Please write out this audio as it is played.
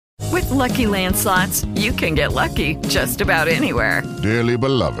Lucky Land Slots, you can get lucky just about anywhere. Dearly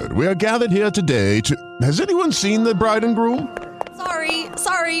beloved, we are gathered here today to... Has anyone seen the bride and groom?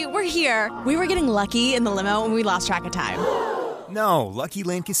 Sorry, we're here. We were getting lucky in the limo and we lost track of time. No, Lucky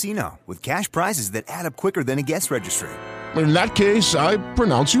Land Casino, with cash prizes that add up quicker than a guest registry. In that case, I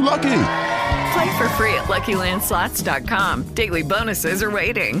pronounce you lucky. Play for free at LuckyLandSlots.com. Daily bonuses are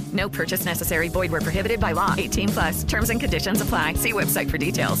waiting. No purchase necessary. Void where prohibited by law. 18+. Terms and conditions apply. See website for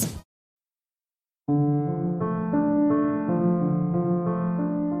details.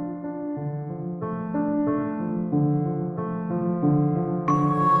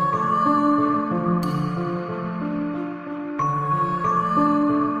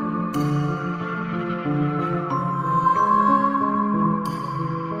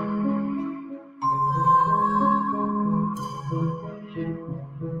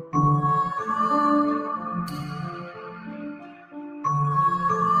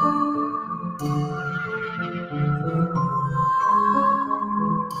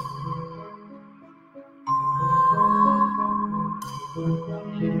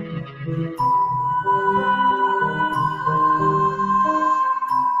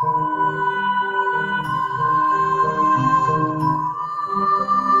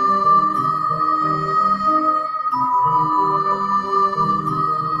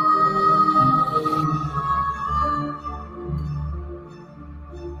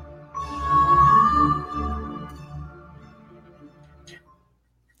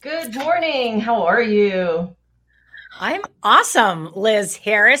 Good morning. How are you? I'm awesome, Liz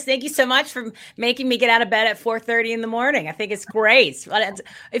Harris. Thank you so much for making me get out of bed at 4:30 in the morning. I think it's great.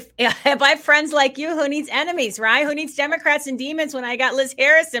 If I have friends like you, who needs enemies, right? Who needs Democrats and demons when I got Liz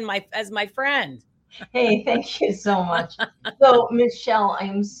Harris as my friend? Hey, thank you so much. So, Michelle, I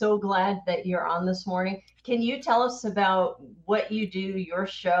am so glad that you're on this morning. Can you tell us about what you do, your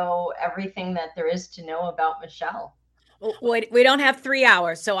show, everything that there is to know about Michelle? We don't have 3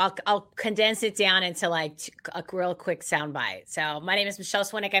 hours, so I'll condense it down into like a real quick soundbite. So my name is Michelle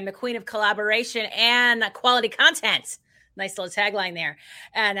Swinnick. I'm the queen of collaboration and quality content. Nice little tagline there.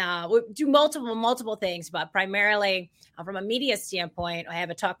 And we do multiple things, but primarily from a media standpoint, I have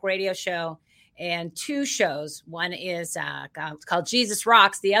a talk radio show and 2 shows. One is called Jesus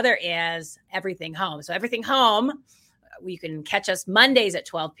Rocks. The other is Everything Home. So Everything Home, you can catch us Mondays at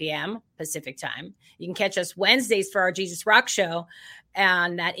 12 p.m. Pacific time. You can catch us Wednesdays for our Jesus Rock show,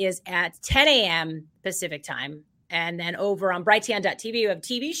 and that is at 10 a.m. Pacific time. And then over on Brighteon.tv, we have a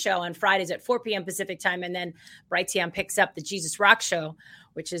TV show on Fridays at 4 p.m. Pacific time. And then Brighteon picks up the Jesus Rock show,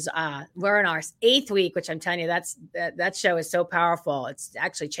 which is we're in our 8th week, which I'm telling you, that show is so powerful. It's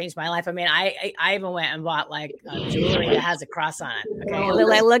actually changed my life. I mean, I even went and bought like jewelry that has a cross on it. Okay,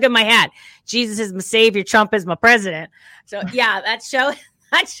 look at my hat. Jesus is my savior. Trump is my president. So yeah, that show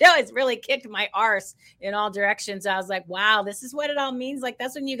has really kicked my arse in all directions. I was like, wow, this is what it all means. Like,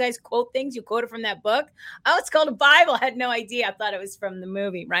 that's when you guys quote things. You quote it from that book. Oh, it's called a Bible. I had no idea. I thought it was from the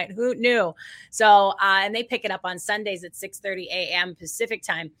movie, right? Who knew? So, and they pick it up on Sundays at 6:30 a.m. Pacific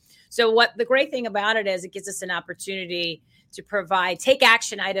time. So what the great thing about it is it gives us an opportunity to take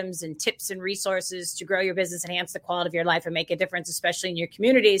action items and tips and resources to grow your business, enhance the quality of your life, and make a difference, especially in your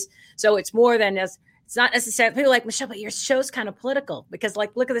communities. So it's more than it's not necessarily people are like, Michelle, but your show's kind of political because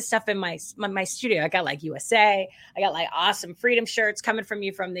like, look at the stuff in my studio. I got like USA. I got like awesome freedom shirts coming from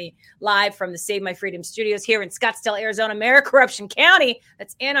you from the Save My Freedom studios here in Scottsdale, Arizona, Maricorruption County.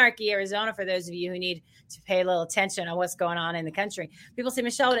 That's Anarchy, Arizona, for those of you who need to pay a little attention on what's going on in the country. People say,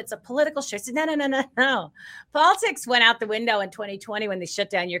 Michelle, it's a political show. I said, no. Politics went out the window in 2020 when they shut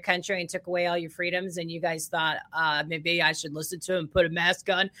down your country and took away all your freedoms. And you guys thought maybe I should listen to him, put a mask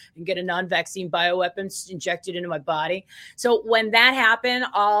on and get a non-vaccine bioweapon injected into my body. So when that happened,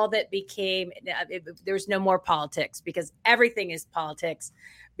 all that became, there's no more politics because everything is politics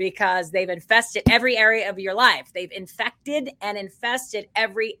because they've infested every area of your life. They've infected and infested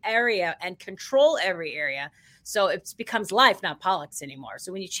every area and control every area. So it becomes life, not politics anymore.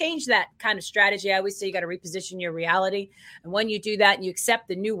 So when you change that kind of strategy, I always say you got to reposition your reality. And when you do that and you accept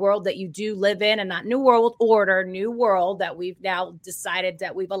the new world that you do live in and not new world order, new world that we've now decided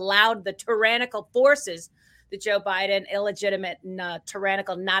that we've allowed the tyrannical forces, the Joe Biden illegitimate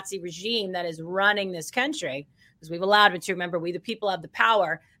tyrannical Nazi regime that is running this country, because we've allowed them to remember we the people have the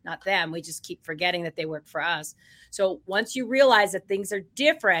power, not them. We just keep forgetting that they work for us. So once you realize that things are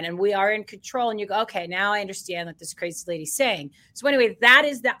different and we are in control and you go, okay, now I understand what this crazy lady's saying. So anyway,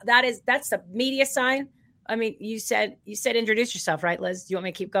 that's the media side. I mean, you said introduce yourself, right, Liz? Do you want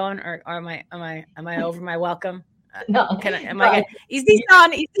me to keep going or am I over my welcome? No. Is this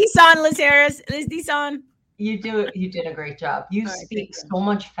on, Liz Harris? Is this on? You did a great job. You speak so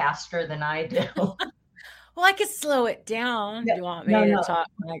much faster than I do. Well, I could slow it down. Do you want me to talk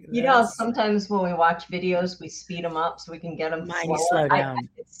like this? You know, sometimes when we watch videos, we speed them up so we can get them slow down. I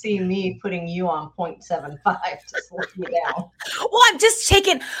could see me putting you on 0.75 to slow you down. Well, I'm just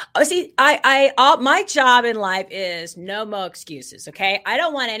taking. See, my job in life is no more excuses. Okay, I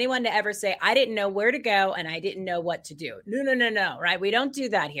don't want anyone to ever say I didn't know where to go and I didn't know what to do. No. Right? We don't do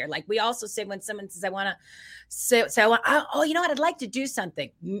that here. Like we also say when someone says I want to. So I want, oh, you know what? I'd like to do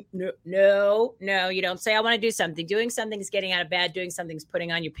something. No, you don't say I want to do something. Doing something is getting out of bed. Doing something is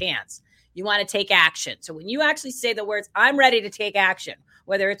putting on your pants. You want to take action. So when you actually say the words, I'm ready to take action,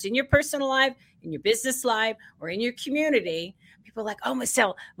 whether it's in your personal life, in your business life, or in your community, people are like, oh,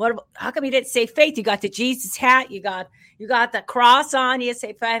 Michelle, how come you didn't say faith? You got the Jesus hat. You got the cross on. You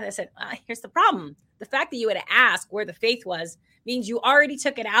say faith. I said, here's the problem. The fact that you would ask where the faith was means you already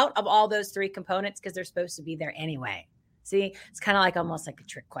took it out of all those three components because they're supposed to be there anyway. See, it's kind of like almost like a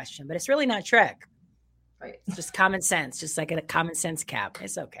trick question, but it's really not a trick. Right. It's just common sense, just like a common sense cap.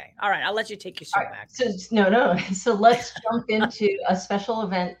 It's okay. All right. I'll let you take your show back. So no. So let's jump into a special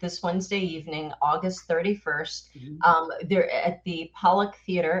event this Wednesday evening, August 31st. They're at the Pollock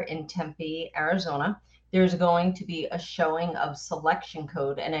Theater in Tempe, Arizona. There's going to be a showing of Selection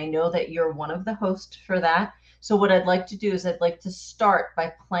Code. And I know that you're one of the hosts for that. So what I'd like to do is I'd like to start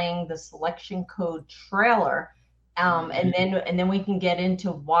by playing the Selection Code trailer, and then we can get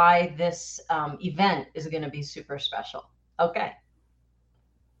into why this event is going to be super special. Okay.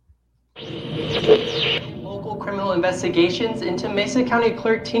 Local criminal investigations into Mesa County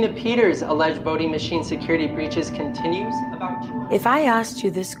Clerk Tina Peters' alleged voting machine security breaches continues. If I asked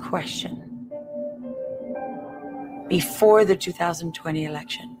you this question before the 2020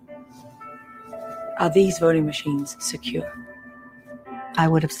 election, are these voting machines secure? I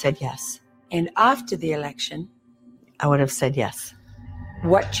would have said yes. And after the election, I would have said yes.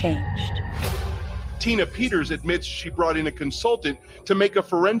 What changed? Tina Peters admits she brought in a consultant to make a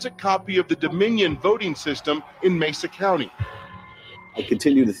forensic copy of the Dominion voting system in Mesa County. I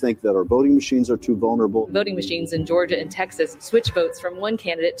continue to think that our voting machines are too vulnerable. Voting machines in Georgia and Texas switch votes from one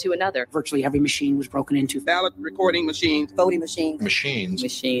candidate to another. Virtually every machine was broken into. Ballot recording machines. Voting machines. Machines.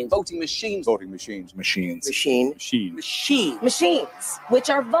 Machines. Voting machines. Voting machines. Machines. Machine. Machine. Machine. Machines, which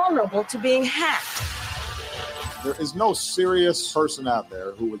are vulnerable to being hacked. There is no serious person out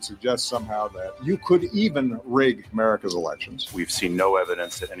there who would suggest somehow that you could even rig America's elections. We've seen no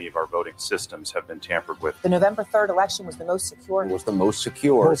evidence that any of our voting systems have been tampered with. The November 3rd election was the most secure. It was the most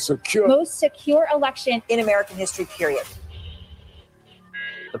secure. Most secure election in American history, period.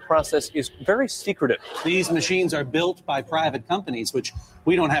 The process is very secretive. These machines are built by private companies, which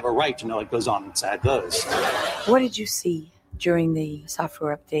we don't have a right to know what goes on inside those. What did you see during the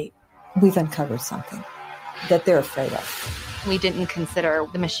software update? We've uncovered something that they're afraid of. We didn't consider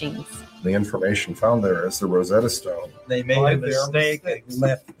the machines. The information found there is the Rosetta Stone. They made a mistake and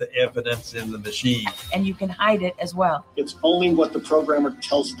left the evidence in the machine. And you can hide it as well. It's only what the programmer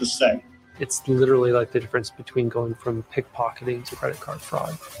tells it to say. It's literally like the difference between going from pickpocketing to credit card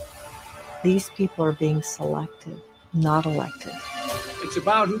fraud. These people are being selected, not elected. It's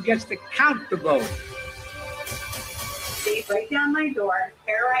about who gets to count the vote. They break down my door,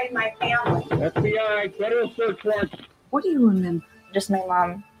 terrorize my family. FBI, federal search warrant. What do you remember? Just my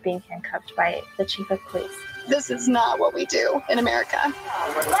mom being handcuffed by the chief of police. This is not what we do in America.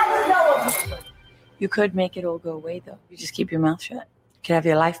 You could make it all go away, though. You just keep your mouth shut. You could have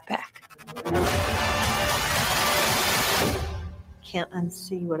your life back. Can't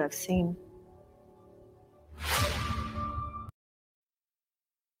unsee what I've seen.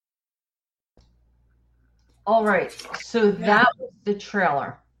 All right. So that was the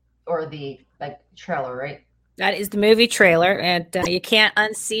trailer, or the trailer, right? That is the movie trailer, and you can't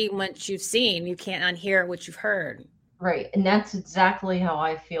unsee what you've seen. You can't unhear what you've heard. Right, and that's exactly how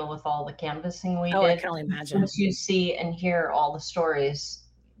I feel with all the canvassing we did. I can only imagine. Once you see and hear all the stories,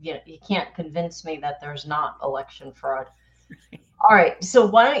 you can't convince me that there's not election fraud. All right, so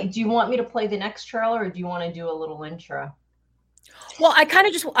do you want me to play the next trailer, or do you want to do a little intro? Well, I kind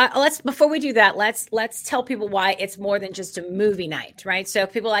of just before we do that, let's tell people why it's more than just a movie night, right? So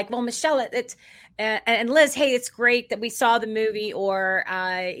if people are like, well, Michelle, it's and Liz, hey, it's great that we saw the movie, or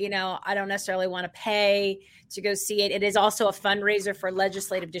I don't necessarily want to pay to go see it. It is also a fundraiser for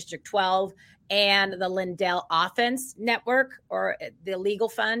Legislative District 12 and the Lindell Offense Network, or the Legal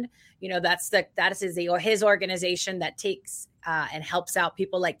Fund. That is his organization that takes and helps out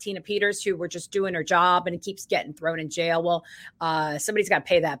people like Tina Peters, who were just doing her job and keeps getting thrown in jail. Well, somebody's got to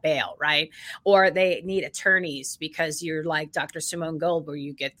pay that bail, right? Or they need attorneys because you're like Dr. Simone Gold, where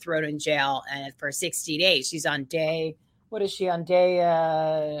you get thrown in jail and for 60 days. She's on day, what is she on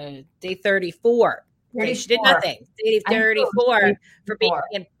day 34? She did nothing. Day 34 for being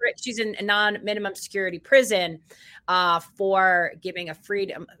she's in a non-minimum security prison for giving a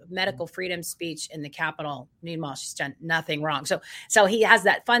medical freedom speech in the Capitol. Meanwhile, she's done nothing wrong. So he has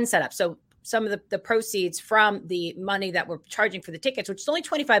that fund set up. So some of the proceeds from the money that we're charging for the tickets, which is only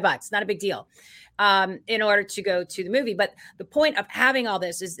 $25, not a big deal, in order to go to the movie. But the point of having all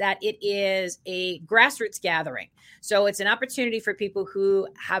this is that it is a grassroots gathering. So it's an opportunity for people who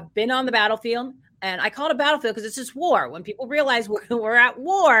have been on the battlefield. And I call it a battlefield because it's just war. When people realize we're at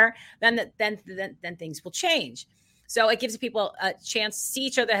war, then things will change. So it gives people a chance to see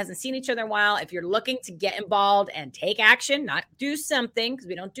each other that hasn't seen each other in a while. If you're looking to get involved and take action, not do something, because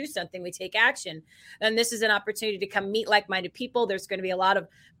we don't do something, we take action, then this is an opportunity to come meet like-minded people. There's going to be a lot of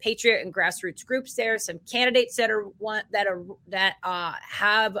patriot and grassroots groups there. Some candidates that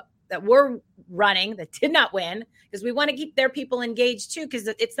were running that did not win, because we want to keep their people engaged too, because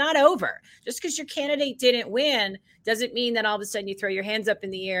it's not over. Just because your candidate didn't win doesn't mean that all of a sudden you throw your hands up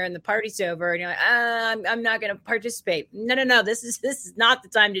in the air and the party's over and you're like, I'm not going to participate. No. This is not the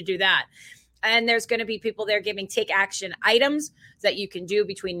time to do that. And there's going to be people there giving take action items that you can do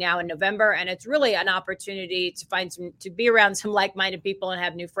between now and November. And it's really an opportunity to be around some like-minded people and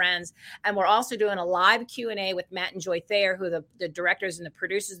have new friends. And we're also doing a live Q&A with Matt and Joy Thayer, who are the directors and the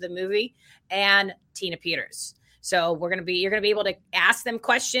producers of the movie, and Tina Peters. So you're going to be able to ask them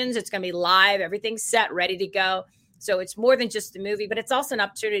questions. It's going to be live. Everything's set, ready to go. So it's more than just the movie, but it's also an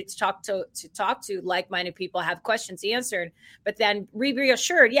opportunity to talk to like-minded people, have questions answered, but then be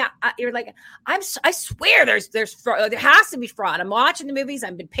reassured. Yeah, you're like, I swear there has to be fraud. I'm watching the movies.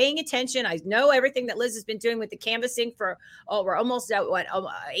 I've been paying attention. I know everything that Liz has been doing with the canvassing for we're almost at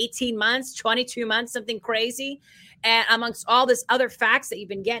 18 months, 22 months, something crazy. And amongst all this other facts that you've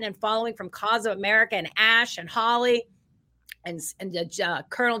been getting and following from Cause of America and Ash and Holly, and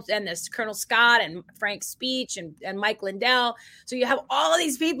Colonel Scott and Frank's speech and Mike Lindell. So you have all of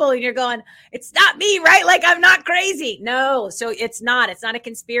these people and you're going, it's not me, right? Like, I'm not crazy. No. So it's not a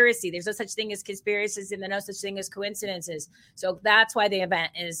conspiracy. There's no such thing as conspiracies and no such thing as coincidences. So that's why the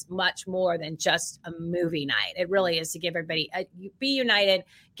event is much more than just a movie night. It really is to give everybody be united,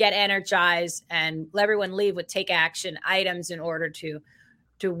 get energized, and let everyone leave with take action items in order to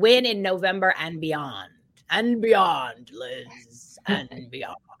win in November and beyond. And beyond, Liz, and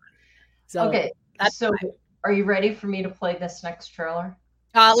beyond. So, okay, so are you ready for me to play this next trailer?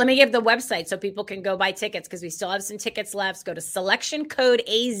 Let me give the website so people can go buy tickets, because we still have some tickets left. Go to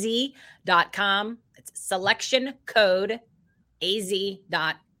selectioncodeaz.com. It's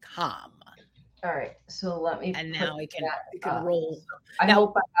selectioncodeaz.com. All right, so let me. And now we can roll. I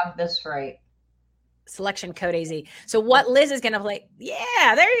hope I have this right. Selection Code AZ. So what Liz is going to play?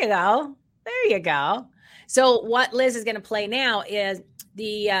 Yeah, there you go. There you go. So what Liz is going to play now is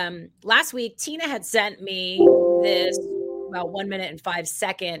the last week, Tina had sent me this about 1 minute and 5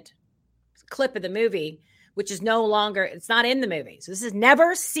 second clip of the movie, which is no longer, it's not in the movie. So this is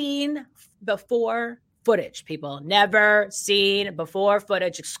never seen before footage, people. Never seen before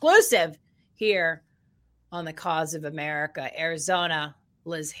footage, exclusive here on the Cause of America, Arizona,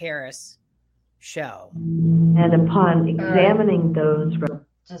 Liz Harris show. And upon examining those...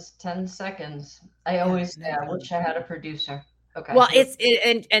 Just 10 seconds. I wish I had a producer. Okay. Well, it's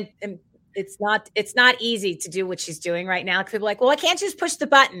not easy to do what she's doing right now. People are like, well, I can't just push the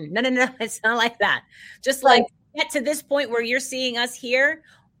button. No. It's not like that. Just like get to this point where you're seeing us here.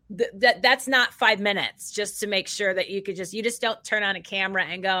 That's not 5 minutes just to make sure that you just don't turn on a camera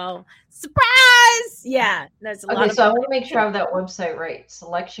and go, surprise. Yeah. There's a lot. So I want to make sure I have that website right.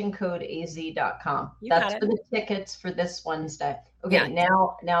 Selectioncodeaz.com. That's for the tickets for this Wednesday. Okay. Yeah,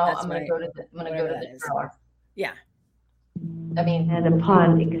 now I'm going to go to the trailer. Yeah. And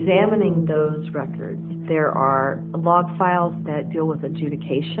upon examining those records, there are log files that deal with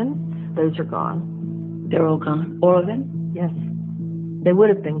adjudication. Those are gone. They're all gone? All of them? Yes. They would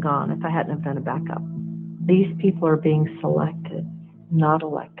have been gone if I hadn't have done a backup. These people are being selected, not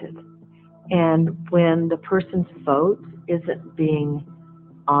elected. And when the person's vote isn't being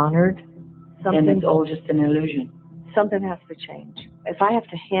honored, and it's all just an illusion. Something has to change. If I have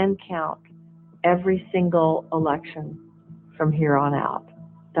to hand count every single election from here on out,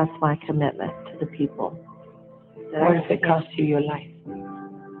 that's my commitment to the people. What if it costs you your life?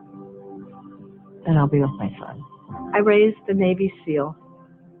 Then I'll be with my son. I raised a Navy SEAL.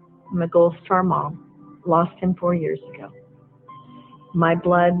 I'm a Gold Star mom. Lost him 4 years ago. My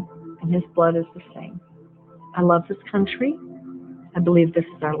blood and his blood is the same. I love this country. I believe this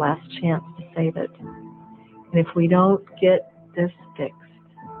is our last chance to save it. And if we don't get this fixed,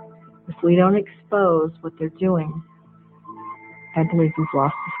 if we don't expose what they're doing, I believe we've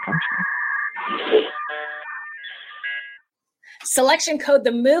lost this country. Selection Code,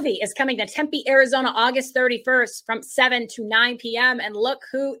 the movie, is coming to Tempe, Arizona, August 31st from 7 to 9 p.m. And look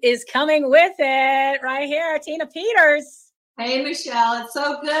who is coming with it right here, Tina Peters. Hey, Michelle. It's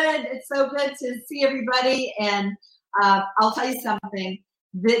so good. It's so good to see everybody. And I'll tell you something,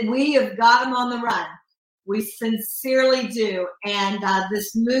 that we have got them on the run. We sincerely do. And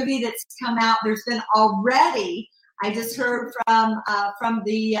this movie that's come out, there's been already, I just heard from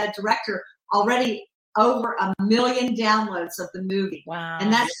the director, already over 1 million downloads of the movie. Wow.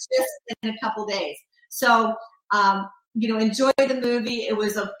 And that's just in a couple days. So, enjoy the movie.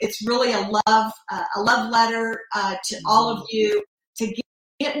 It's really a love letter to all of you to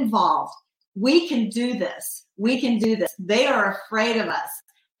get involved. We can do this. We can do this. They are afraid of us,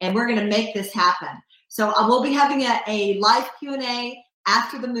 and we're going to make this happen. So we'll be having a live Q&A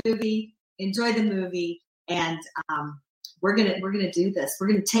after the movie. Enjoy the movie, and we're gonna do this. We're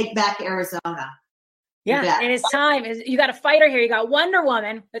gonna take back Arizona. Yeah, it is time. You got a fighter here. You got Wonder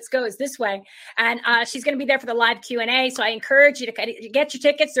Woman. Let's go. It's this way. And she's going to be there for the live Q&A. So I encourage you to get your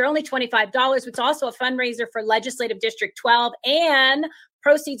tickets. They're only $25. It's also a fundraiser for Legislative District 12. And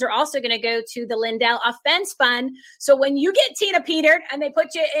proceeds are also going to go to the Lindell Offense Fund. So when you get Tina Petered and they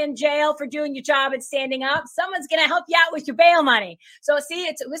put you in jail for doing your job and standing up, someone's going to help you out with your bail money. So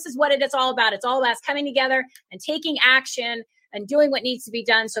see, this is what it's all about. It's all about us coming together and taking action and doing what needs to be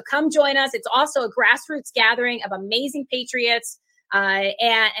done. So come join us. It's also a grassroots gathering of amazing patriots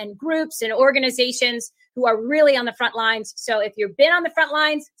and groups and organizations who are really on the front lines. So if you've been on the front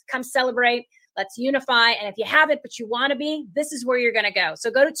lines, come celebrate. Let's unify. And if you haven't, but you want to be, this is where you're going to go.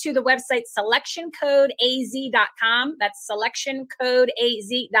 So go to the website, selectioncodeaz.com. That's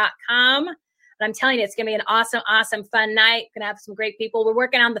selectioncodeaz.com. And I'm telling you, it's going to be an awesome, awesome, fun night. Going to have some great people. We're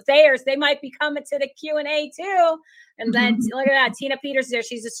working on the Thayers. They might be coming to the Q&A too. And then look at that. Tina Peters there.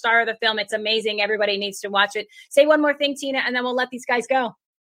 She's the star of the film. It's amazing. Everybody needs to watch it. Say one more thing, Tina, and then we'll let these guys go.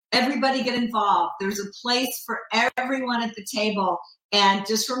 Everybody get involved. There's a place for everyone at the table. And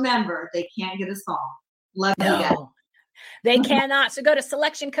just remember, they can't get us all. Love you guys. They cannot. So go to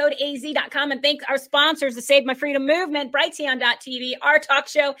selectioncodeaz.com and thank our sponsors, the Save My Freedom Movement, Brighteon.tv, our talk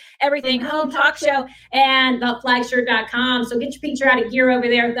show, Everything Home Talk Show, and theflagshirt.com. So get your picture out of gear over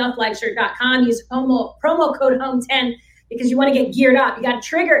there, theflagshirt.com. Use promo code HOME10 because you want to get geared up. You got to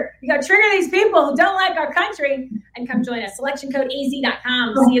trigger these people who don't like our country and come join us.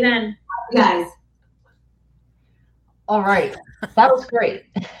 Selectioncodeaz.com. See you then. Guys. All right. That was great.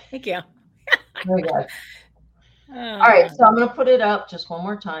 Thank you. Very good. All right, so I'm going to put it up just one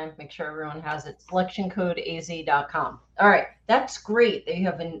more time. Make sure everyone has it. Selectioncodeaz.com. All right, that's great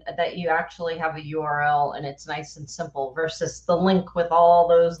that you actually have a URL and it's nice and simple versus the link with all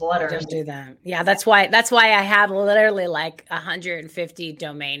those letters. Don't do that. Yeah, that's why I have literally like 150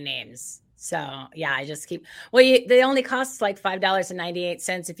 domain names. So yeah, I just keep. Well, they only cost like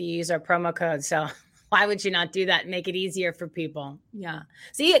 $5.98 if you use our promo code. So. Why would you not do that and make it easier for people? Yeah.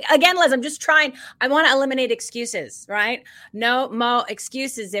 See, again, Liz, I'm just trying. I want to eliminate excuses, right? No more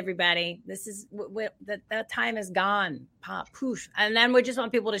excuses, everybody. This is the time is gone. Poof. And then we just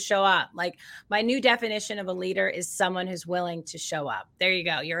want people to show up. Like my new definition of a leader is someone who's willing to show up. There you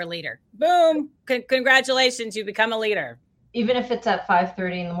go. You're a leader. Boom. Congratulations. You become a leader. Even if it's at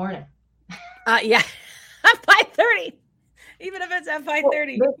 5:30 in the morning. Yeah. 5:30. Even if it's at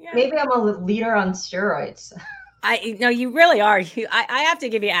 5:30. Well, maybe I'm a leader on steroids. No, you really are. I have to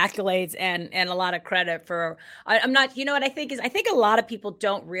give you accolades and a lot of credit for. I'm not. You know what I think is? I think a lot of people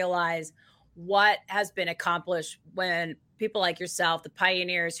don't realize what has been accomplished when people like yourself, the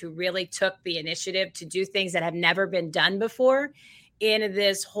pioneers who really took the initiative to do things that have never been done before, in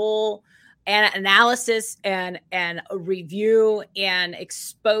this whole analysis and a review and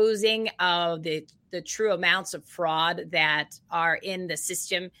exposing of the true amounts of fraud that are in the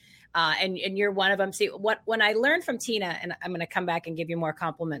system. And you're one of them. See, when I learned from Tina, and I'm going to come back and give you more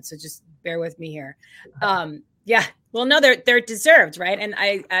compliments, so just bear with me here. Yeah, well, no, they're deserved, right? And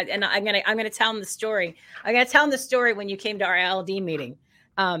I'm going to tell them the story. I'm going to tell them the story when you came to our LD meeting.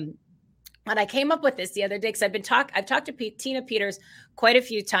 And I came up with this the other day because I've talked to Tina Peters quite a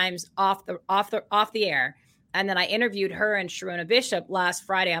few times off the air. And then I interviewed her and Sharona Bishop last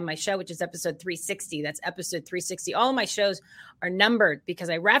Friday on my show, which is episode 360. That's episode 360. All of my shows are numbered because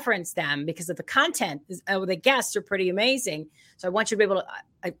I reference them because of the content. The guests are pretty amazing. So I want you to be able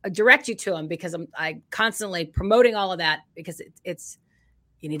to I direct you to them because I'm constantly promoting all of that because it's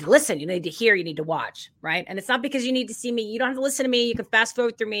you need to listen, you need to hear, you need to watch, right? And it's not because you need to see me. You don't have to listen to me. You can fast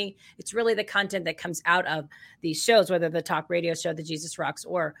forward through me. It's really the content that comes out of these shows, whether the talk radio show, the Jesus Rocks,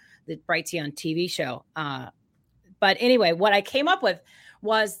 or the Bright Tea on TV show. But anyway, what I came up with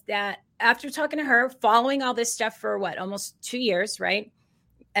was that after talking to her, following all this stuff for almost 2 years, right?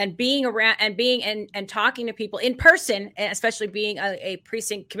 And being around and talking to people in person, and especially being a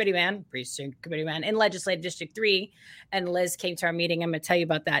precinct committee man in Legislative District 3. And Liz came to our meeting. I'm going to tell you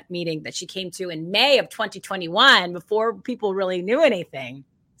about that meeting that she came to in May of 2021 before people really knew anything.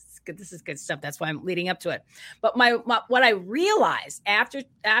 This is good stuff. That's why I'm leading up to it. But what I realized after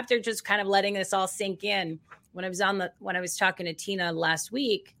just kind of letting this all sink in, when I was talking to Tina last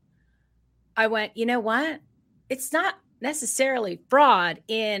week, I went, you know what? It's not necessarily fraud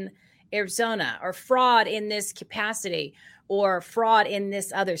in Arizona or fraud in this capacity or fraud in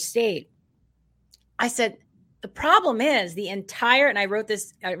this other state. I said, the problem is and I wrote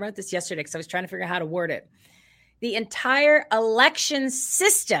this yesterday because I was trying to figure out how to word it. The entire election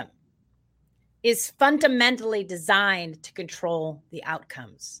system is fundamentally designed to control the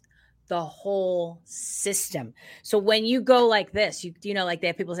outcomes. The whole system. So when you go like this, you know, like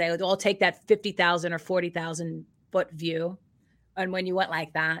that, people say, "I'll take that 50,000 or 40,000 foot view," and when you went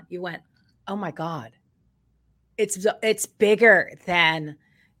like that, you went, "Oh my God, it's bigger than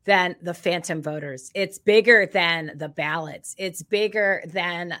the phantom voters. It's bigger than the ballots. It's bigger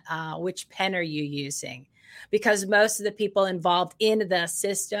than which pen are you using?" Because most of the people involved in the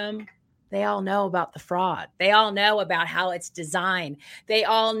system, they all know about the fraud. They all know about how it's designed. They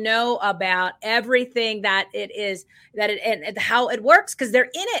all know about everything that it is, and how it works because they're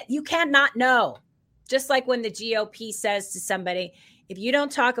in it. You cannot know. Just like when the GOP says to somebody, if you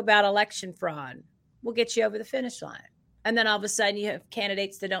don't talk about election fraud, we'll get you over the finish line. And then all of a sudden you have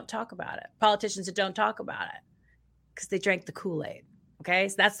candidates that don't talk about it, politicians that don't talk about it because they drank the Kool-Aid. Okay.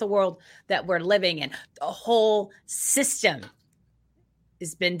 So that's the world that we're living in. The whole system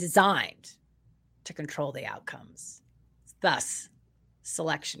has been designed to control the outcomes. Thus,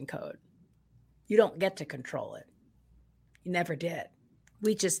 selection code. You don't get to control it. You never did.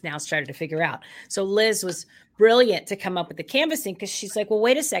 We just now started to figure out. So Liz was brilliant to come up with the canvassing because she's like, well,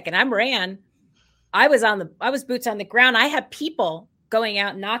 wait a second. I was boots on the ground. I had people going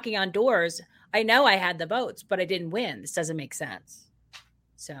out knocking on doors. I know I had the votes, but I didn't win. This doesn't make sense.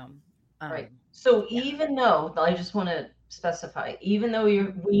 So, right. So even though, I just want to specify, even though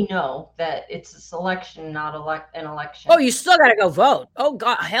we know that it's a selection, not an election. Oh, you still got to go vote. Oh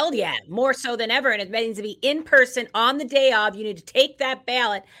God, hell yeah. More so than ever. And it means to be in person on the day of. You need to take that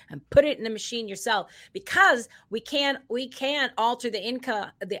ballot and put it in the machine yourself because we can't alter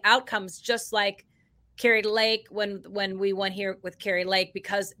the outcomes just like Kari Lake when we went here with Kari Lake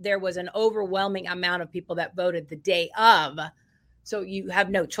because there was an overwhelming amount of people that voted the day of. So you have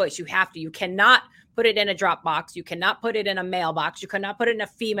no choice. You cannot put it in a drop box. You cannot put it in a mailbox. You cannot put it in a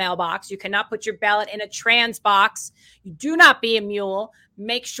female box. You cannot put your ballot in a trans box. You do not be a mule.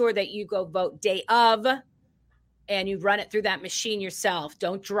 Make sure that you go vote day of and you run it through that machine yourself.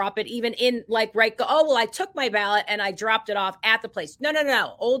 Don't drop it even in I took my ballot and I dropped it off at the place.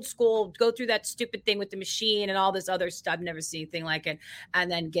 No. Old school, go through that stupid thing with the machine and all this other stuff. Never seen anything like it.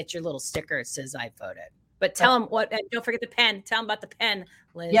 And then get your little sticker that says I voted. But tell them and don't forget the pen. Tell them about the pen,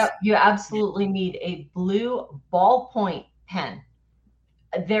 Liz. Yep, you absolutely need a blue ballpoint pen.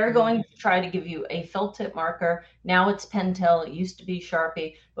 They're going to try to give you a felt tip marker. Now it's Pentel. It used to be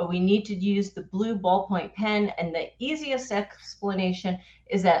Sharpie, but we need to use the blue ballpoint pen. And the easiest explanation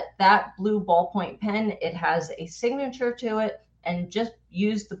is that blue ballpoint pen, it has a signature to it, and just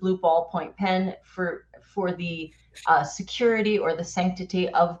use the blue ballpoint pen for the security or the sanctity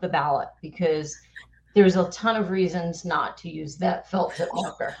of the ballot because there's a ton of reasons not to use that felt tip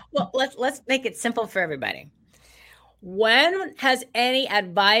marker. Well, let's make it simple for everybody. When has any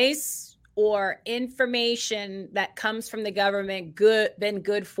advice or information that comes from the government been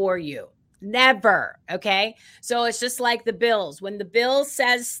good for you? Never. Okay. So it's just like the bills. When the bill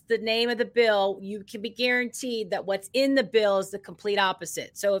says the name of the bill, you can be guaranteed that what's in the bill is the complete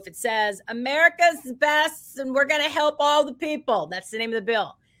opposite. So if it says America's the best and we're going to help all the people, that's the name of the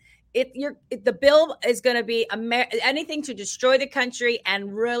bill. the bill is going to be anything to destroy the country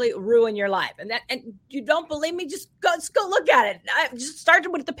and really ruin your life. And you don't believe me? Just go look at it. I just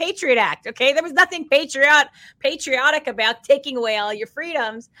started with the Patriot Act. Okay. There was nothing patriotic about taking away all your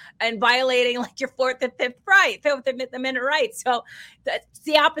freedoms and violating like your Fifth Amendment rights. So that's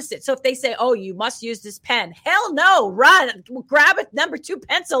the opposite. So if they say, oh, you must use this pen, hell no, run, grab a number 2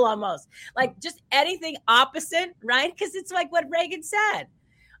 pencil almost, like just anything opposite, right? Because it's like what Reagan said.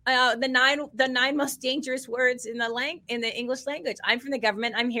 The nine most dangerous words in the English language. I'm from the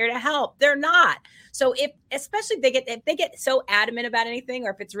government. I'm here to help. They're not. So especially if they get so adamant about anything, or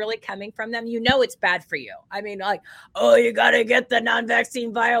if it's really coming from them, it's bad for you. I mean, like, oh, you got to get the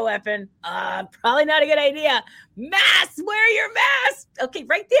non-vaccine bioweapon. Probably not a good idea. Mask, wear your mask. Okay,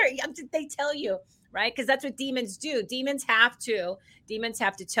 right there. They tell you, right? Because that's what demons do. Demons have to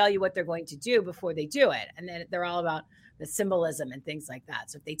tell you what they're going to do before they do it. And then they're all about the symbolism and things like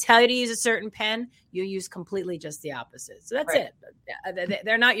that. So if they tell you to use a certain pen, you use completely just the opposite. So that's it.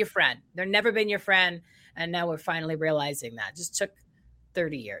 They're not your friend. They've never been your friend. And now we're finally realizing that. It just took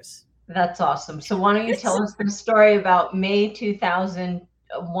 30 years. That's awesome. So why don't you tell us the story about May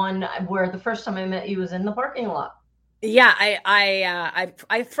 2001, where the first time I met you was in the parking lot. Yeah,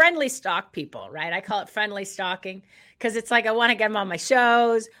 I friendly stalk people, right? I call it friendly stalking because it's like I want to get them on my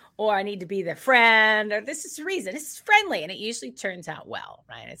shows, or I need to be their friend, or this is the reason. It's friendly, and it usually turns out well,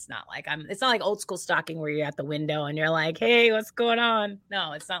 right? It's not like old school stalking where you're at the window and you're like, "Hey, what's going on?"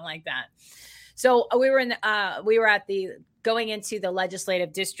 No, it's not like that. So we were going into the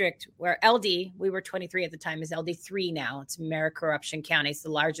legislative district where LD, we were 23 at the time, is LD3 now. It's Maricorruption County. It's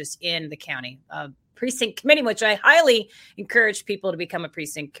the largest in the county. Precinct committee, which I highly encourage people to become a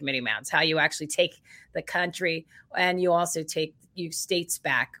precinct committee man. It's how you actually take the country, and you also take states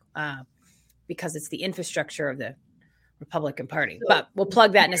back because it's the infrastructure of the Republican Party. But we'll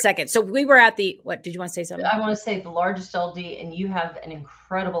plug that in a second. So we were at what did you want to say something? I want to say the largest LD, and you have an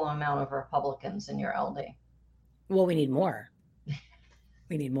incredible amount of Republicans in your LD. Well, we need more.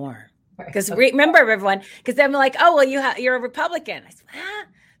 We need more. Because remember, everyone, because they're like, oh, well, you're a Republican. I said,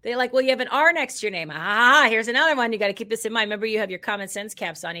 They're like, well, you have an R next to your name. Here's another one. You got to keep this in mind. Remember, you have your common sense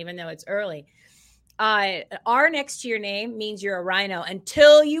caps on, even though it's early. R next to your name means you're a rhino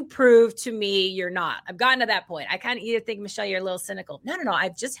until you prove to me you're not. I've gotten to that point. I kind of either think, Michelle, you're a little cynical. No. I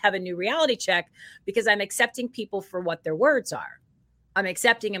just have a new reality check because I'm accepting people for what their words are. I'm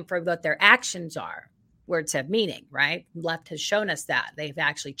accepting them for what their actions are. Words have meaning, right? Left has shown us that. They've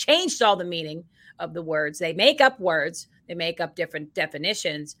actually changed all the meaning of the words. They make up words. They make up different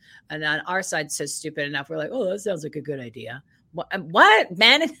definitions. And on our side, so stupid enough, we're like, oh, that sounds like a good idea. What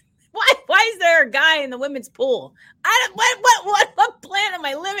man? Why is there a guy in the women's pool? What planet am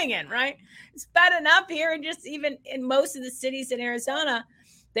I living in, right? It's bad enough here, and just even in most of the cities in Arizona,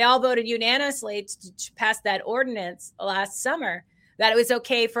 they all voted unanimously to pass that ordinance last summer that it was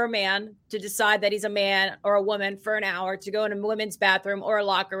okay for a man to decide that he's a man or a woman for an hour to go in a women's bathroom or a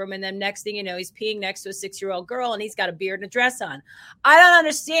locker room. And then next thing you know, he's peeing next to a 6-year-old girl and he's got a beard and a dress on. I don't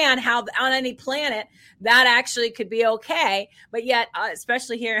understand how on any planet that actually could be okay. But yet,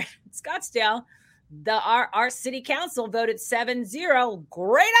 especially here in Scottsdale, our city council voted 7-0.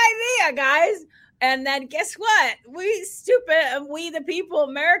 Great idea, guys. And then guess what? We the people,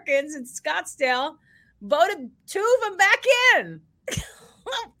 Americans in Scottsdale, voted 2 of them back in.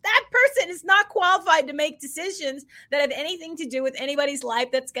 That person is not qualified to make decisions that have anything to do with anybody's life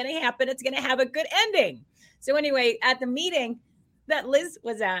that's going to happen. It's going to have a good ending. So anyway, at the meeting that Liz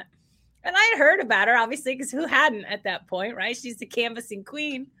was at, and I had heard about her, obviously, because who hadn't at that point, right? She's the canvassing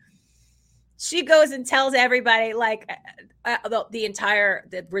queen. She goes and tells everybody the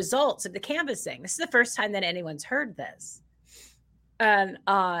results of the canvassing. This is the first time that anyone's heard this. And,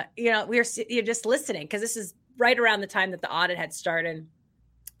 you're just listening because this is right around the time that the audit had started,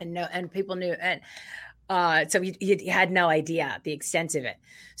 and people knew, and so you had no idea the extent of it.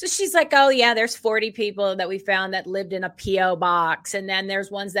 So she's like, oh yeah, there's 40 people that we found that lived in a PO box, and then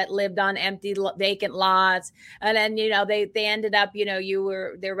there's ones that lived on empty vacant lots, and then they ended up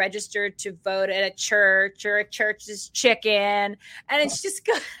they're registered to vote at a church or a church's chicken, and it's just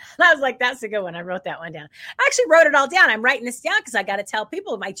good. And I was like, that's a good one. I wrote that one down. I actually wrote it all down. I'm writing this down because I got to tell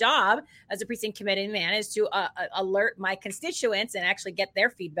people my job as a precinct committee man is to alert my constituents and actually get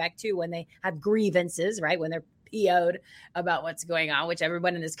their feedback too when they have grievances, right? When they're PO'd about what's going on, which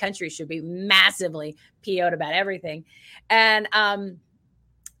everyone in this country should be massively PO'd about everything. And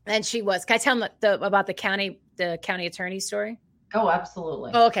she was. Can I tell them about the county attorney story? Oh,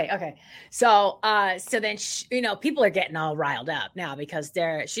 absolutely. Oh, okay. So, so then, people are getting all riled up now because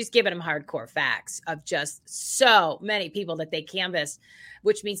she's giving them hardcore facts of just so many people that they canvass,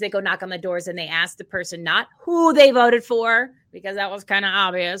 which means they go knock on the doors and they ask the person not who they voted for, because that was kind of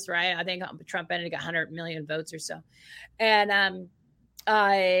obvious, right? I think Trump ended up 100 million votes or so. And,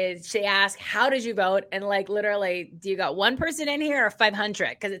 she asked, how did you vote? And like, literally, do you got one person in here or 500?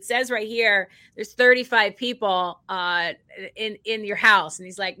 Because it says right here, there's 35 people in your house. And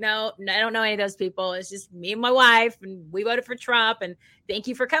he's like, no, I don't know any of those people. It's just me and my wife, and we voted for Trump, and thank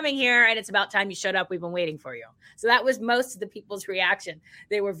you for coming here. And it's about time you showed up. We've been waiting for you. So that was most of the people's reaction.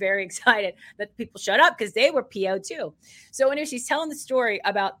 They were very excited that people showed up because they were PO too. So anyway, she's telling the story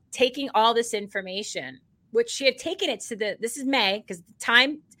about taking all this information, which she had taken it to this is May, because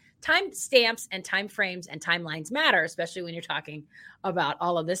time stamps and time frames and timelines matter, especially when you're talking about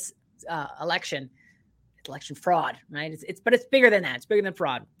all of this election fraud, right? But it's bigger than that. It's bigger than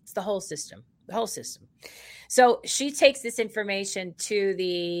fraud. It's the whole system. So she takes this information to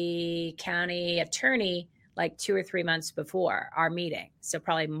the county attorney like 2 or 3 months before our meeting. So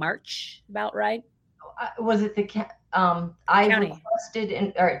probably March, about right? Was it the I county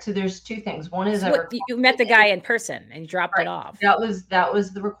requested, all right, so there's two things. One is you met the guy in person and you dropped it off. That was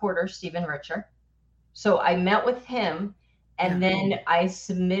the recorder, Stephen Richer. So I met with him, and then I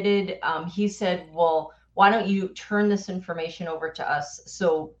submitted, he said, well, why don't you turn this information over to us?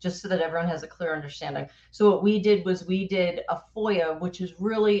 So just so that everyone has a clear understanding. So what we did was we did a FOIA, which is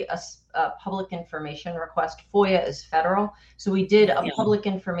really a public information request. FOIA is federal. So we did a public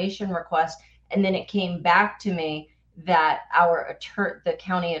information request, and then it came back to me that the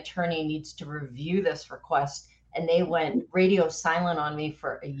county attorney needs to review this request, and they went radio silent on me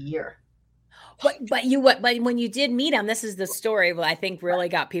for a year. But when you did meet him, this is the story that I think really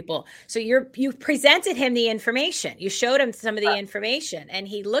got people. So you presented him the information, you showed him some of the information, and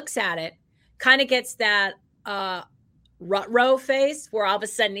he looks at it, kind of gets that rut-row face where all of a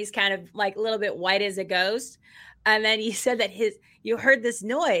sudden he's kind of like a little bit white as a ghost. And then you said that you heard this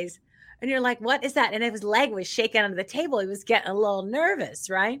noise. And you're like, what is that? And his leg was shaking under the table. He was getting a little nervous,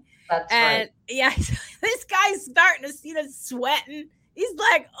 right? That's right. Yeah, this guy's starting to see the sweating. He's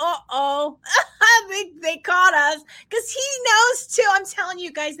like, they caught us, because he knows too. I'm telling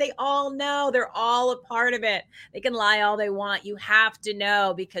you guys, they all know. They're all a part of it. They can lie all they want. You have to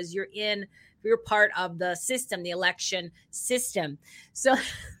know, because you're part of the system, the election system. So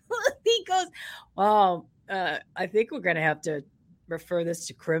he goes, I think we're going to have to refer this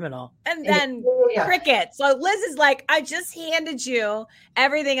to criminal. And then cricket. So Liz is like, I just handed you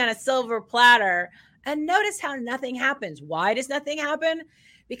everything on a silver platter, and notice how nothing happens. Why does nothing happen?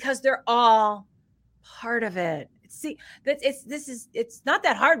 Because they're all part of it. See, it's not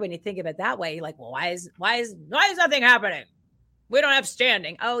that hard when you think of it that way. You're like, well, why is nothing happening? We don't have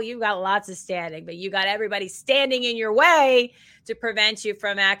standing. Oh, you got lots of standing, but you got everybody standing in your way to prevent you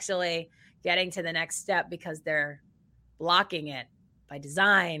from actually getting to the next step, because they're blocking it by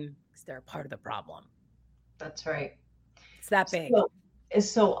design, because they're a part of the problem. That's right. It's that big.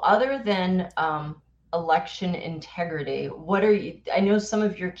 So other than election integrity, I know some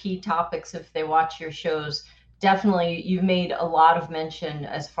of your key topics, if they watch your shows, definitely you've made a lot of mention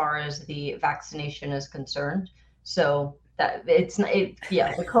as far as the vaccination is concerned. So that the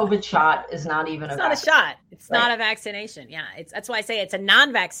COVID shot is not even a shot. It's not a vaccination. Yeah. That's why I say it's a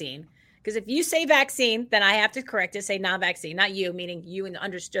non-vaccine. Because if you say vaccine, then I have to correct it, say non-vaccine, not you, meaning you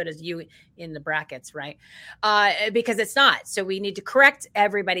understood as you in the brackets, right? Because it's not. So we need to correct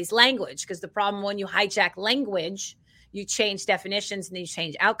everybody's language, because the problem when you hijack language, you change definitions and then you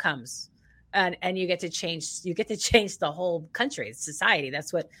change outcomes. And you get to change the whole country, society.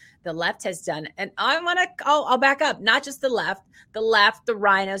 That's what the left has done. And I'll back up, not just the left, the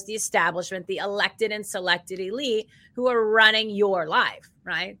rhinos, the establishment, the elected and selected elite who are running your life,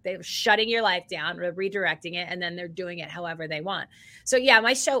 right? They're shutting your life down, redirecting it, and then they're doing it however they want. So yeah,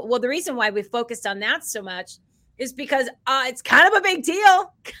 my show, well, the reason why we focused on that so much is because it's kind of a big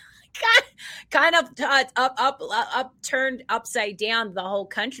deal. Kind of turned upside down the whole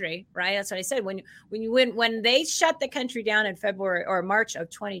country, right? That's what I said. When they shut the country down in February or March of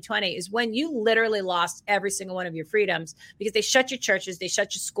 2020 is when you literally lost every single one of your freedoms, because they shut your churches, they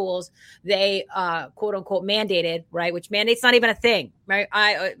shut your schools, they quote unquote mandated, right? Which mandate's not even a thing, right?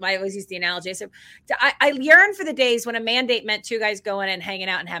 I always use the analogy. I said, I yearn for the days when a mandate meant two guys going and hanging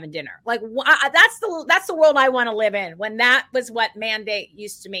out and having dinner. Like that's the world I want to live in, when that was what mandate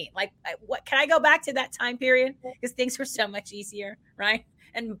used to mean. Like, what can I go back to that time period? Because things were so much easier, right?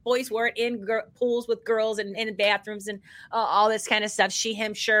 And boys weren't in pools with girls and in bathrooms and all this kind of stuff. She,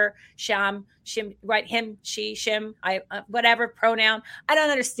 him, sure, sham, shim, right? Him, she, shim, whatever pronoun. I don't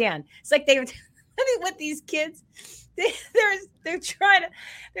understand. It's like with these kids, they're trying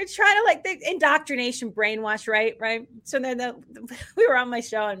to like indoctrination, brainwash, right? So then we were on my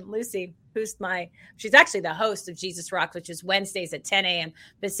show, and Lucy, she's actually the host of Jesus Rocks, which is Wednesdays at 10 a.m.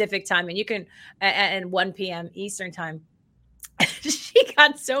 Pacific time, and you can and 1 p.m. Eastern time. She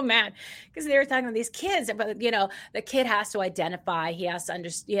got so mad because they were talking about these kids, but the kid has to identify. He has to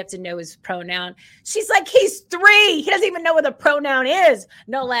understand. You have to know his pronoun. She's like, he's 3. He doesn't even know what the pronoun is.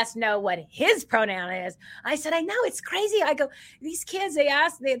 No less know what his pronoun is. I said, I know, it's crazy. I go, these kids, they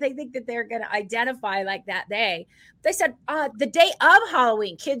think that they're going to identify like that day. They said the day of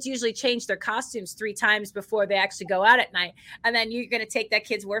Halloween, kids usually change their costumes 3 times before they actually go out at night. And then you're going to take that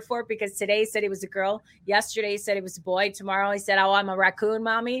kid's word for it because today he said he was a girl. Yesterday he said he was a boy. Tomorrow he said, oh, I'm a raccoon,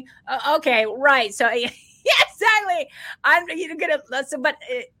 mommy. Okay, right. So yeah, exactly. I'm going to listen. But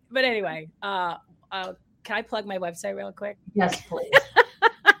anyway, can I plug my website real quick? Yes, please.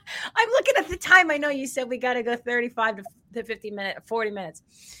 I'm looking at the time. I know you said we got to go 35 to 50 minutes, 40 minutes.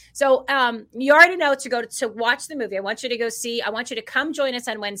 So you already know to watch the movie. I want you to go see. I want you to come join us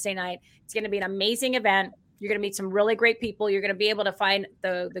on Wednesday night. It's going to be an amazing event. You're going to meet some really great people. You're going to be able to find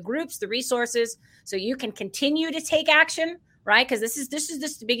the groups, the resources, so you can continue to take action, right? Because this is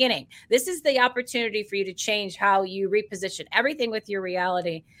just the beginning. This is the opportunity for you to change how you reposition everything with your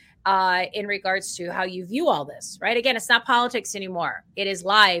reality in regards to how you view all this, right? Again, it's not politics anymore. It is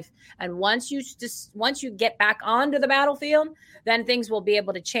live. And once you get back onto the battlefield, then things will be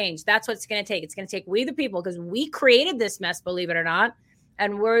able to change. That's what it's going to take. It's going to take we the people, because we created this mess, believe it or not.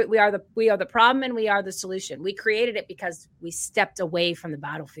 And we are the problem, and we are the solution. We created it because we stepped away from the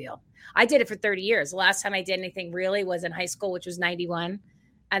battlefield. I did it for 30 years. The last time I did anything really was in high school, which was 91.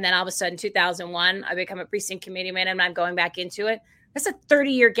 And then all of a sudden, 2001, I become a precinct committee man, and I'm going back into it. That's a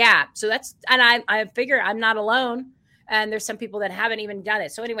 30-year gap. So I figure I'm not alone. And there's some people that haven't even done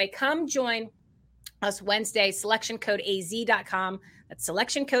it. So anyway, come join us Wednesday, selectioncodeaz.com. That's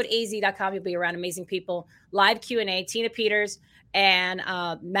selectioncodeaz.com. You'll be around amazing people. Live Q&A. Tina Peters and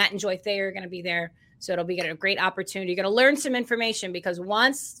Matt and Joy Thayer are going to be there. So it'll be a great opportunity. You're going to learn some information, because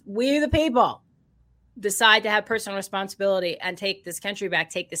once we, the people, decide to have personal responsibility and take this country back,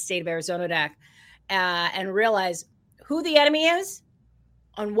 take the state of Arizona back, and realize who the enemy is,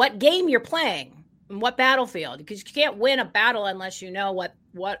 on what game you're playing, and what battlefield, because you can't win a battle unless you know what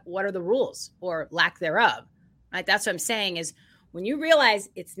are the rules or lack thereof. Right? That's what I'm saying is when you realize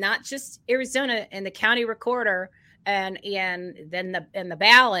it's not just Arizona and the county recorder and then the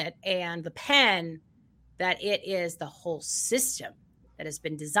ballot and the pen, that it is the whole system that has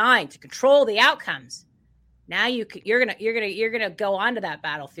been designed to control the outcomes. Now you're gonna go onto that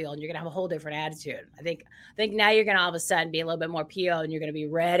battlefield, and you're gonna have a whole different attitude. I think now you're gonna all of a sudden be a little bit more PO, and you're gonna be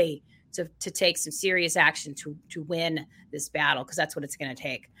ready to take some serious action to win this battle, because that's what it's gonna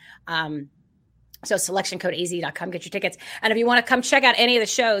take. So selectioncodeaz.com, get your tickets. And if you want to come check out any of the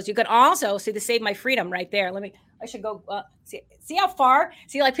shows, you can also see the Save My Freedom right there. I should go see how far.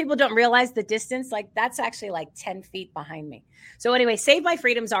 See, like, people don't realize the distance. Like, that's actually like 10 feet behind me. So anyway, Save My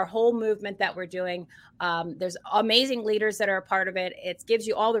Freedom's our whole movement that we're doing. There's amazing leaders that are a part of it. It gives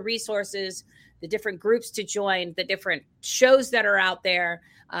you all the resources, the different groups to join, the different shows that are out there,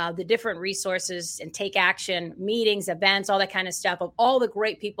 the different resources and take action, meetings, events, all that kind of stuff, of all the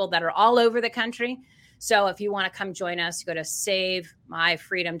great people that are all over the country. So if you want to come join us, go to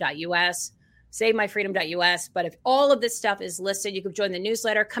savemyfreedom.us. savemyfreedom.us. But if all of this stuff is listed, you can join the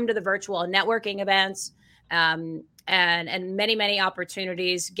newsletter, come to the virtual networking events, and many, many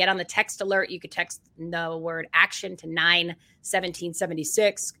opportunities. Get on the text alert. You could text the word action to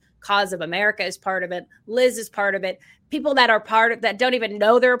 91776. Cause of America is part of it. Liz is part of it. People that are part of that don't even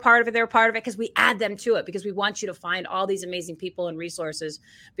know they're a part of it. They're a part of it because we add them to it, because we want you to find all these amazing people and resources,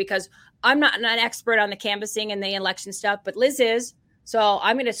 because I'm not an expert on the canvassing and the election stuff, but Liz is. So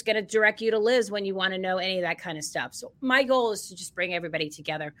I'm just going to direct you to Liz when you want to know any of that kind of stuff. So my goal is to just bring everybody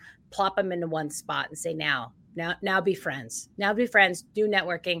together, plop them into one spot and say, now be friends. Now be friends, do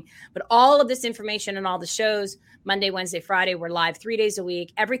networking. But all of this information and all the shows, Monday, Wednesday, Friday, we're live 3 days a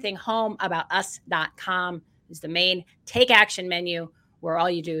week. Everything homeaboutus.com is the main take action menu, where all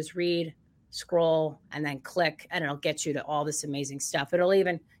you do is read, scroll, and then click, and it'll get you to all this amazing stuff. It'll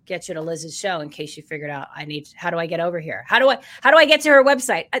even get you to Liz's show in case you figured out, how do I get over here? How do I get to her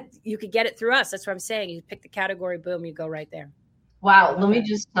website? You could get it through us. That's what I'm saying. You pick the category, boom, you go right there. Wow. Let me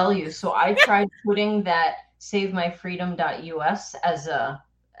just tell you. So I tried putting that savemyfreedom.us as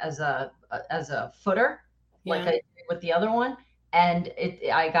a footer, like I did with the other one. And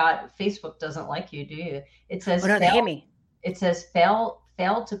Facebook doesn't like you, do you? It says It says fail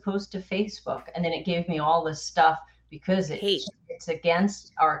to post to Facebook, and then it gave me all this stuff because it's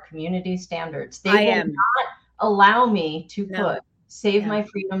against our community standards. They will not allow me to put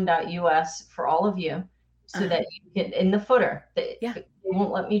SaveMyFreedom.us for all of you, so that you can in the footer. They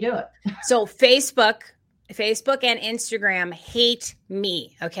won't let me do it. So Facebook and Instagram hate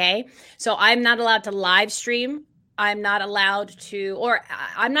me. Okay, so I'm not allowed to live stream. I'm not allowed to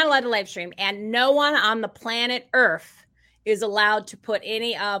live stream, and no one on the planet Earth is allowed to put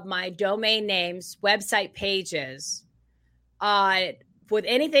any of my domain names, website pages, with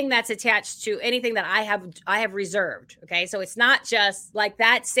anything that's attached to anything that I have reserved. Okay, so it's not just like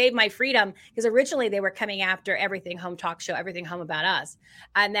that. Save My Freedom, because originally they were coming after Everything Home Talk Show, Everything Home About Us,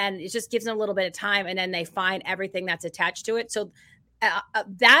 and then it just gives them a little bit of time, and then they find everything that's attached to it. So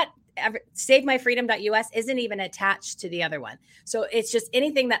that SaveMyFreedom.us isn't even attached to the other one. So it's just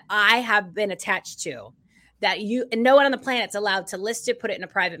anything that I have been attached to that and no one on the planet's allowed to list it, put it in a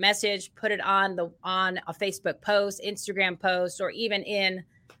private message, put it on a Facebook post, Instagram post, or even in,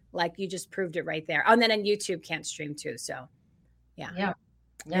 like you just proved it right there. Oh, and then on YouTube can't stream too. So yeah.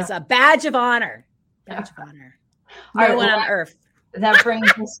 It's a badge of honor. No one on earth. That brings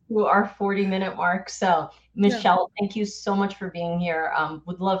us to our 40-minute mark. So, Michelle, thank you so much for being here.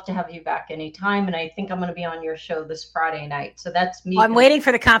 Would love to have you back anytime. And I think I'm going to be on your show this Friday night. So that's me. I'm waiting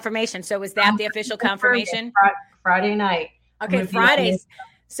for the confirmation. So was that the official confirmation? Friday night. Okay, Fridays.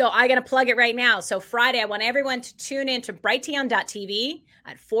 So I got to plug it right now. So Friday, I want everyone to tune in to Brighteon.tv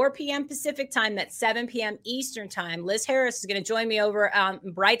at 4 p.m. Pacific time. That's 7 p.m. Eastern time. Liz Harris is going to join me over on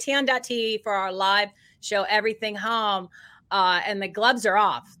Brighteon.tv for our live show, Everything Home. And the gloves are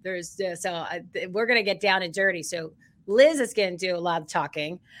off. We're going to get down and dirty. So Liz is going to do a lot of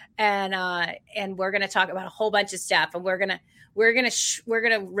talking, and we're going to talk about a whole bunch of stuff. And we're going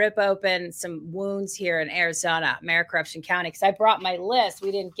to rip open some wounds here in Arizona, Maricorruption County. Because I brought my list.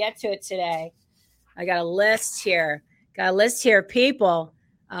 We didn't get to it today. I got a list here. People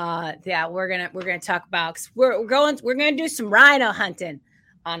that we're gonna talk about. 'Cause we're going to do some rhino hunting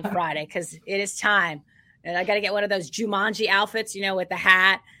on Friday because it is time. And I got to get one of those Jumanji outfits, with the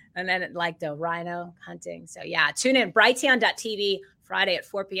hat, and then like the rhino hunting. So tune in Brighteon.tv Friday at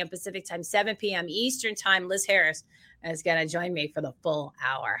 4 p.m. Pacific time, 7 p.m. Eastern time. Liz Harris is going to join me for the full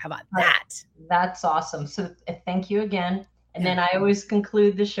hour. How about that? That's awesome. So thank you again. And then I always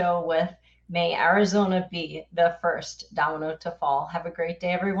conclude the show with, may Arizona be the first domino to fall. Have a great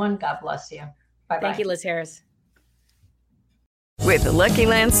day, everyone. God bless you. Bye-bye. Thank you, Liz Harris. With the Lucky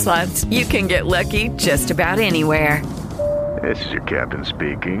Land Slots, you can get lucky just about anywhere. This is your captain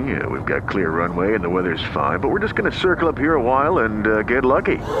speaking. We've got clear runway and the weather's fine, but we're just going to circle up here a while and get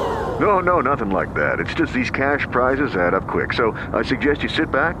lucky. No, nothing like that. It's just these cash prizes add up quick. So I suggest you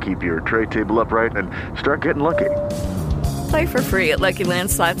sit back, keep your tray table upright, and start getting lucky. Play for free at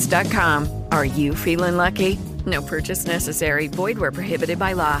LuckyLandSlots.com. Are you feeling lucky? No purchase necessary. Void where prohibited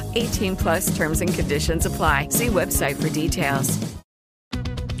by law. 18+ terms and conditions apply. See website for details.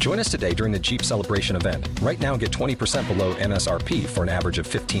 Join us today during the Jeep Celebration event. Right now, get 20% below MSRP for an average of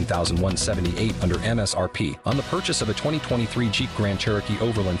 $15,178 under MSRP on the purchase of a 2023 Jeep Grand Cherokee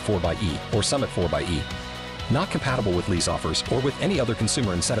Overland 4xE or Summit 4xE. Not compatible with lease offers or with any other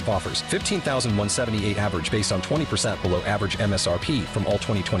consumer incentive offers. $15,178 average based on 20% below average MSRP from all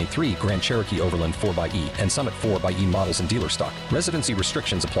 2023 Grand Cherokee Overland 4xE and Summit 4xE models in dealer stock. Residency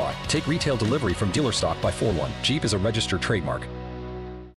restrictions apply. Take retail delivery from dealer stock by 4/1. Jeep is a registered trademark.